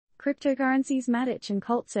Cryptocurrencies MATIC and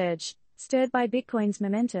COLT surge, stirred by Bitcoin's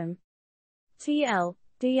momentum.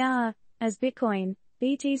 TLDR, as Bitcoin,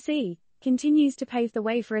 BTC, continues to pave the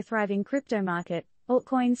way for a thriving crypto market,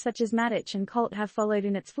 altcoins such as MATIC and COLT have followed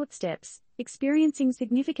in its footsteps, experiencing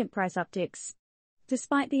significant price upticks.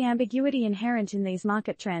 Despite the ambiguity inherent in these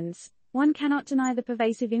market trends, one cannot deny the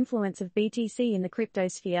pervasive influence of BTC in the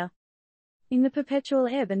cryptosphere. In the perpetual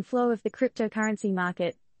ebb and flow of the cryptocurrency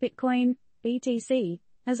market, Bitcoin, BTC,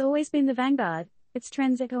 has always been the vanguard, its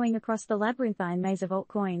trends echoing across the labyrinthine maze of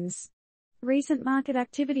altcoins. Recent market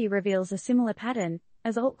activity reveals a similar pattern,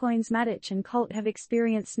 as altcoins MATIC and COLT have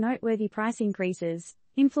experienced noteworthy price increases,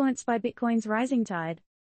 influenced by Bitcoin's rising tide.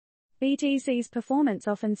 BTC's performance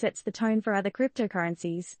often sets the tone for other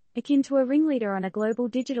cryptocurrencies, akin to a ringleader on a global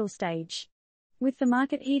digital stage. With the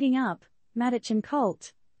market heating up, MATIC and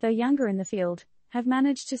COLT, though younger in the field, have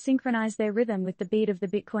managed to synchronize their rhythm with the beat of the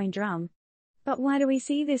Bitcoin drum. But why do we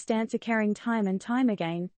see this dance occurring time and time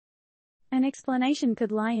again? An explanation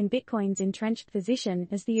could lie in Bitcoin's entrenched position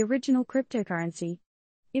as the original cryptocurrency.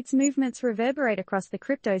 Its movements reverberate across the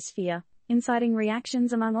cryptosphere, inciting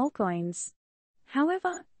reactions among altcoins.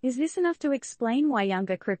 However, is this enough to explain why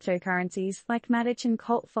younger cryptocurrencies like MATIC and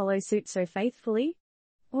COLT follow suit so faithfully?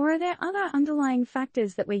 Or are there other underlying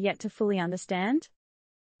factors that we're yet to fully understand?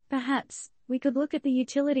 Perhaps, we could look at the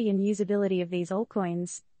utility and usability of these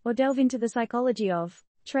altcoins, or delve into the psychology of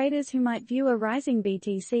traders who might view a rising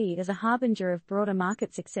BTC as a harbinger of broader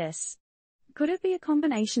market success. Could it be a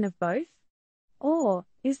combination of both? Or,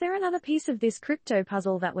 is there another piece of this crypto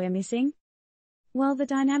puzzle that we're missing? While the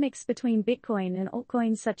dynamics between Bitcoin and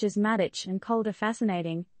altcoins such as MATIC and COLT are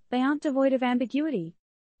fascinating, they aren't devoid of ambiguity.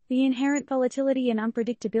 The inherent volatility and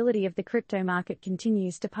unpredictability of the crypto market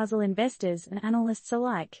continues to puzzle investors and analysts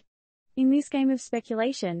alike. In this game of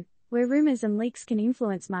speculation, where rumors and leaks can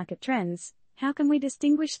influence market trends, how can we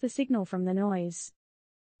distinguish the signal from the noise?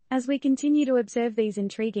 As we continue to observe these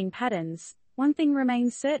intriguing patterns, one thing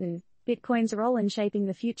remains certain: Bitcoin's role in shaping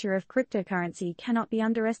the future of cryptocurrency cannot be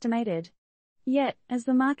underestimated. Yet, as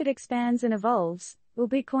the market expands and evolves, will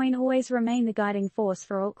Bitcoin always remain the guiding force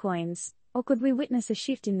for altcoins, or could we witness a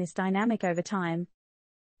shift in this dynamic over time?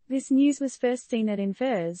 This news was first seen at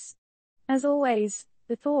Infers. As always,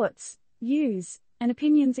 the thoughts, views, and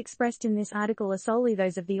opinions expressed in this article are solely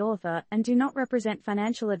those of the author and do not represent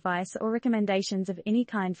financial advice or recommendations of any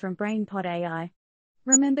kind from BrainPod AI.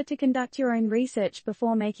 Remember to conduct your own research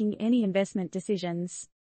before making any investment decisions.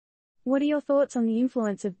 What are your thoughts on the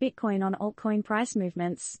influence of Bitcoin on altcoin price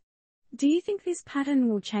movements? Do you think this pattern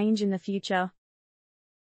will change in the future?